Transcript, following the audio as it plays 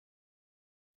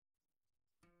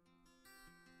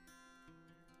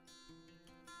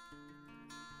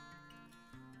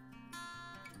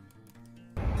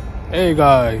Hey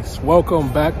guys,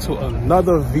 welcome back to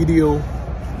another video,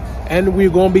 and we're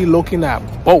gonna be looking at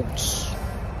boats.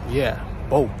 Yeah,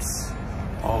 boats,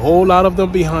 a whole lot of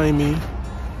them behind me,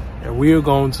 and we're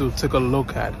going to take a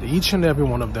look at each and every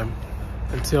one of them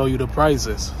and tell you the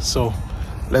prices. So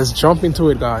let's jump into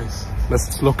it, guys.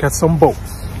 Let's look at some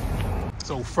boats.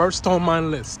 So first on my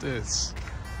list is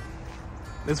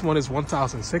this one is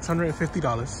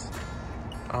 $1,650.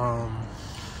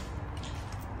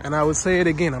 And I would say it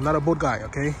again, I'm not a boat guy,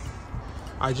 okay?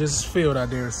 I just feel that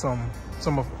there's some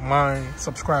of my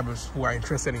subscribers who are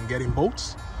interested in getting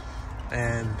boats,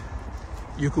 and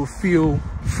you could feel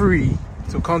free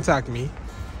to contact me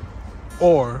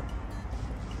or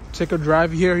take a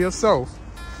drive here yourself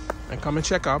and come and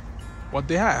check out what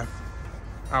they have.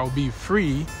 I'll be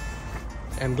free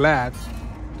and glad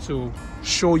to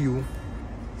show you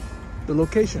the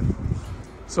location.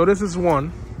 So this is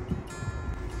one.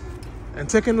 And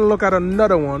taking a look at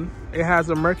another one, it has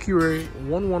a Mercury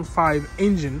 115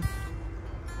 engine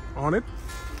on it.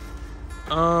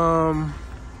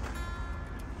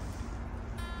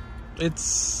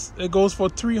 It goes for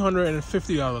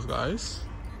 $350, guys.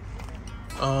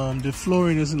 The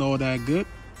flooring isn't all that good.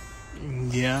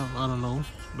 Yeah, I don't know,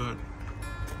 but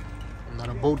I'm not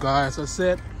a boat guy, as I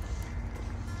said.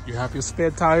 You have your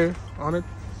spare tire on it.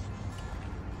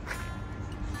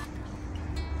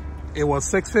 It was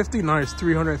 $650, now it's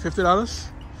 $350.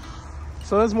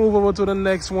 So let's move over to the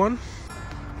next one.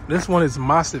 This one is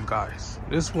massive, guys.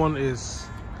 This one is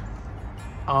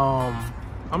I'm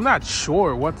not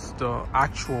sure what's the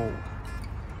actual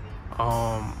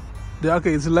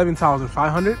okay, it's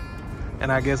 11,500, and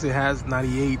I guess it has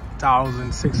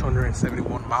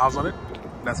 98,671 miles on it.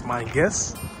 That's my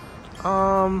guess.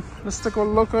 Let's take a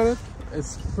look at it.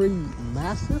 It's pretty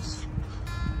massive.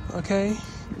 Okay.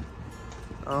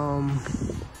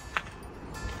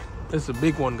 It's a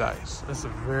big one, guys. It's a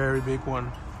very big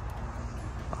one.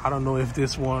 I don't know if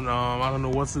this one, I don't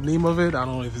know what's the name of it. I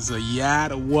don't know if it's a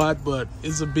yacht or what, but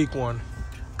it's a big one.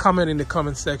 Comment in the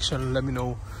comment section. Let me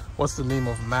know what's the name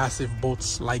of massive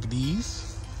boats like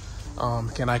these.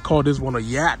 Can I call this one a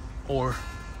yacht or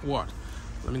what?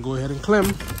 Let me go ahead and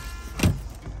climb.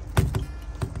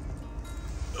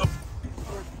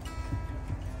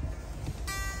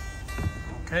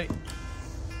 Okay.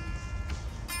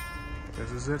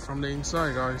 This is it from the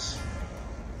inside, guys.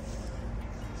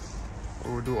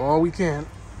 We'll do all we can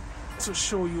to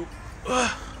show you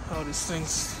how these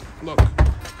things look.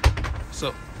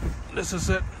 So this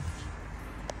is it.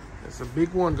 It's a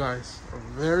big one, guys. A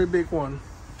very big one.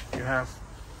 You have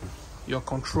your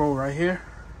control right here.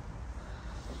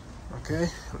 Okay,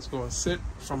 let's go and sit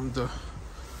from the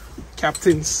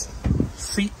captain's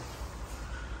seat.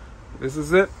 This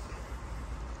is it.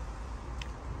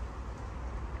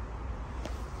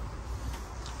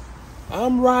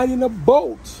 I'm riding a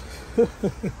boat.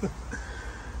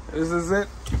 This is it.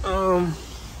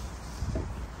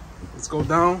 Let's go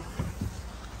down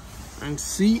and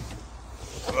see.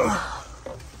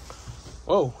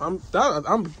 Oh, I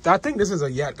think this is a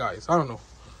yacht, guys. I don't know.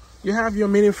 You have your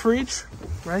mini fridge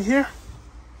right here.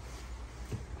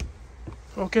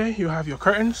 Okay, you have your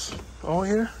curtains all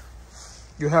here.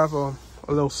 You have a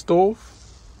little stove.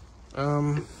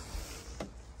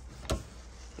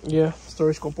 Yeah,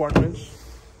 storage compartments.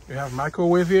 You have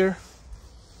microwave here.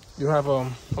 You have a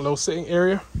little sitting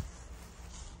area,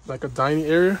 like a dining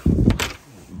area.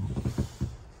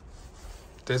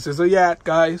 This is a yacht,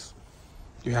 guys.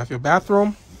 You have your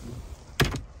bathroom.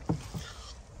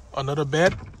 Another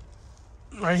bed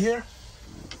right here.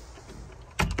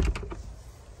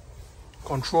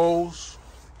 Controls.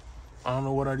 I don't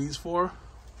know what are these for.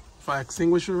 Fire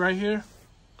extinguisher right here.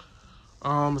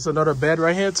 It's another bed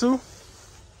right here too.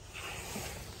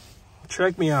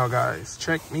 Check me out, guys.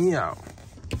 Check me out.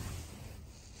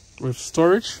 With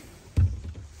storage.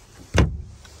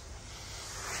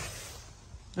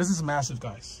 This is massive,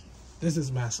 guys. This is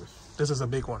massive. This is a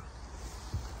big one.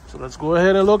 So let's go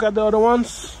ahead and look at the other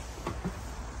ones.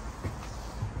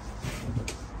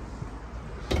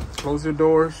 Close your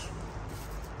doors.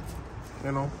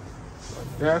 You know,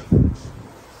 like that.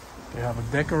 You have a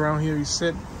deck around here you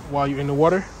sit while you're in the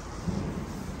water.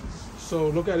 So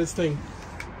look at this thing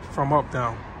from up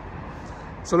down.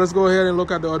 So let's go ahead and look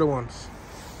at the other ones.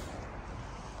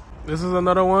 This is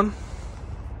another one.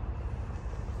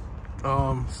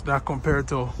 It's not compared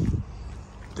to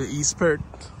the Eastport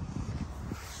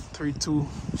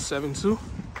 3272.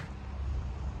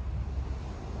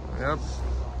 Yep.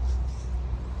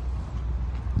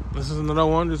 This is another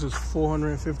one. This is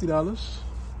 $450.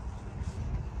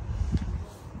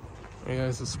 Yeah,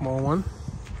 it's a small one.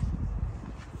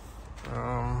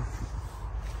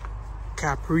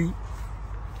 Capri.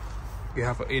 You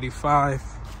have an 85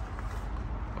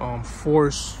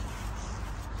 force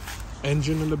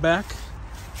engine in the back.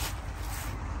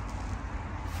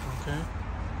 Okay,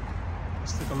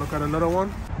 let's take a look at another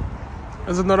one.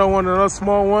 There's another one, another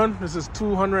small one. This is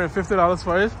 $250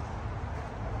 for it.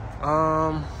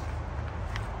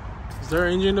 Is there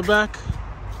an engine in the back?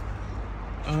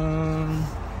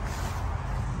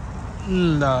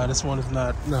 Nah, this one is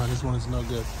not. No, this one is no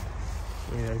good.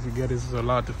 Yeah, if you get this, is a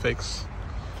lot to fix.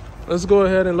 Let's go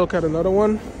ahead and look at another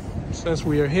one since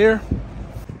we are here.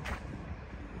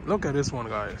 Look at this one,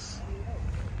 guys.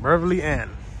 Beverly Ann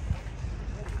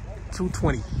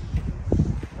 220.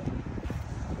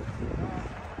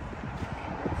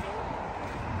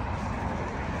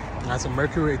 That's a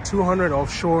Mercury 200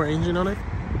 offshore engine on it.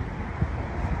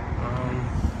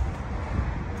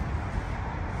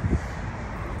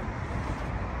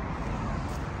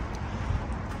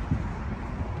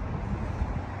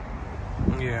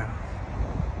 Yeah.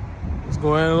 Let's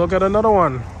go ahead and look at another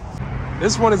one.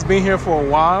 This one has been here for a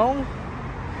while.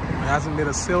 It hasn't made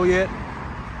a sale yet.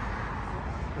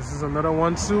 This is another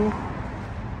one too.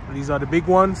 These are the big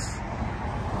ones.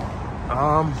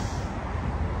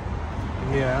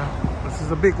 Yeah, this is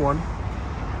a big one.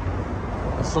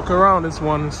 Let's look around this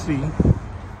one and see.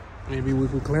 Maybe we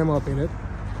could climb up in it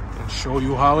and show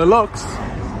you how it looks.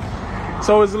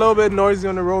 So it's a little bit noisy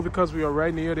on the road because we are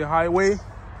right near the highway.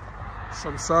 So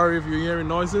I'm sorry if you're hearing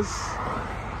noises.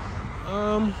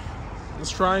 Let's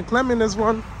try and climb in this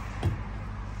one.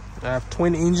 I have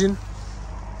twin engine.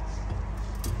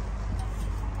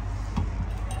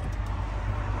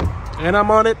 And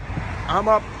I'm on it. I'm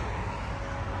up.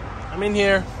 I'm in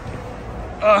here.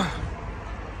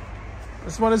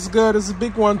 This one is good. It's a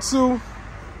big one too.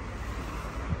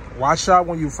 Watch out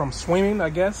when you're from swimming, I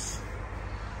guess.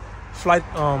 Flight,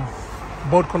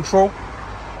 boat control.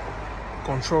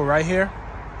 Control right here.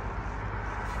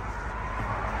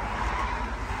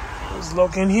 Let's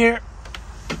look in here.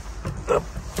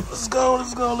 Let's go,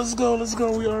 let's go, let's go, let's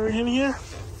go. We are in here.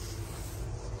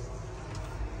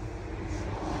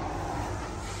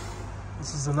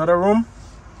 This is another room.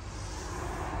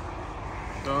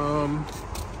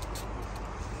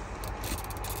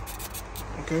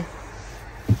 Okay.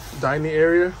 Dining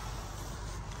area.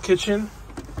 Kitchen.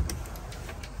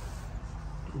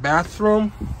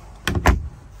 Bathroom.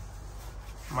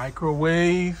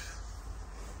 Microwave.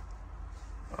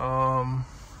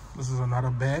 This is another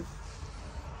bed.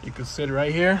 You can sit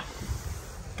right here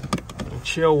and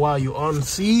chill while you're on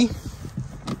sea.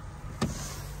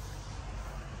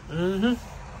 That's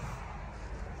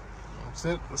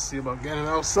it. Let's see about getting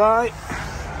outside.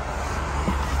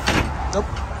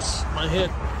 Oops, my head.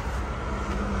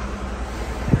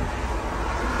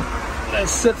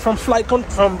 Let's sit from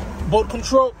from boat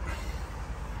control.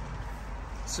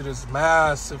 See this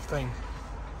massive thing.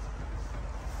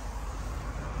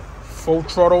 Full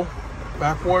throttle,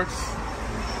 backwards,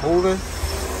 moving,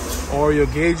 or your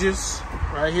gauges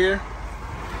right here.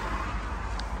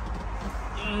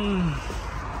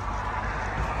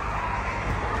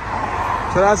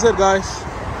 So that's it, guys.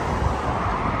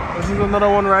 This is another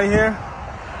one right here.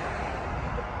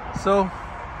 So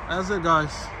that's it,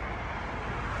 guys.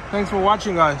 Thanks for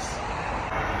watching, guys.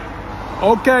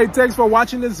 Okay, thanks for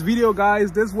watching this video,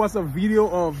 guys. This was a video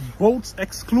of boats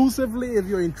exclusively. If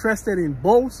you're interested in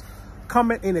boats,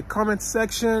 comment in the comment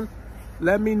section.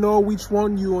 Let me know which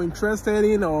one you're interested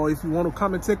in, or if you want to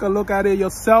come and take a look at it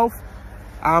yourself.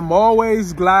 I'm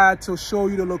always glad to show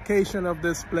you the location of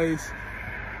this place.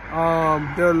 There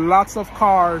are lots of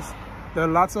cars. There are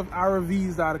lots of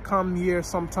RVs that come here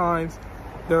sometimes.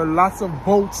 There are lots of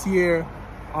boats here,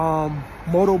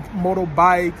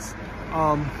 motorbikes,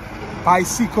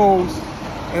 bicycles,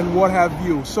 and what have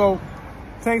you. So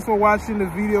thanks for watching the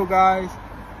video, guys.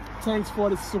 Thanks for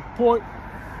the support.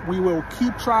 We will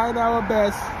keep trying our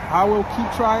best. I will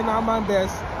keep trying out my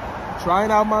best,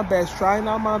 trying out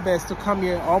my best to come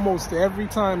here almost every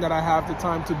time that I have the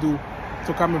time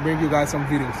to come and bring you guys some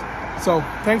videos. So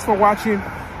thanks for watching.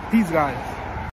 Peace, guys.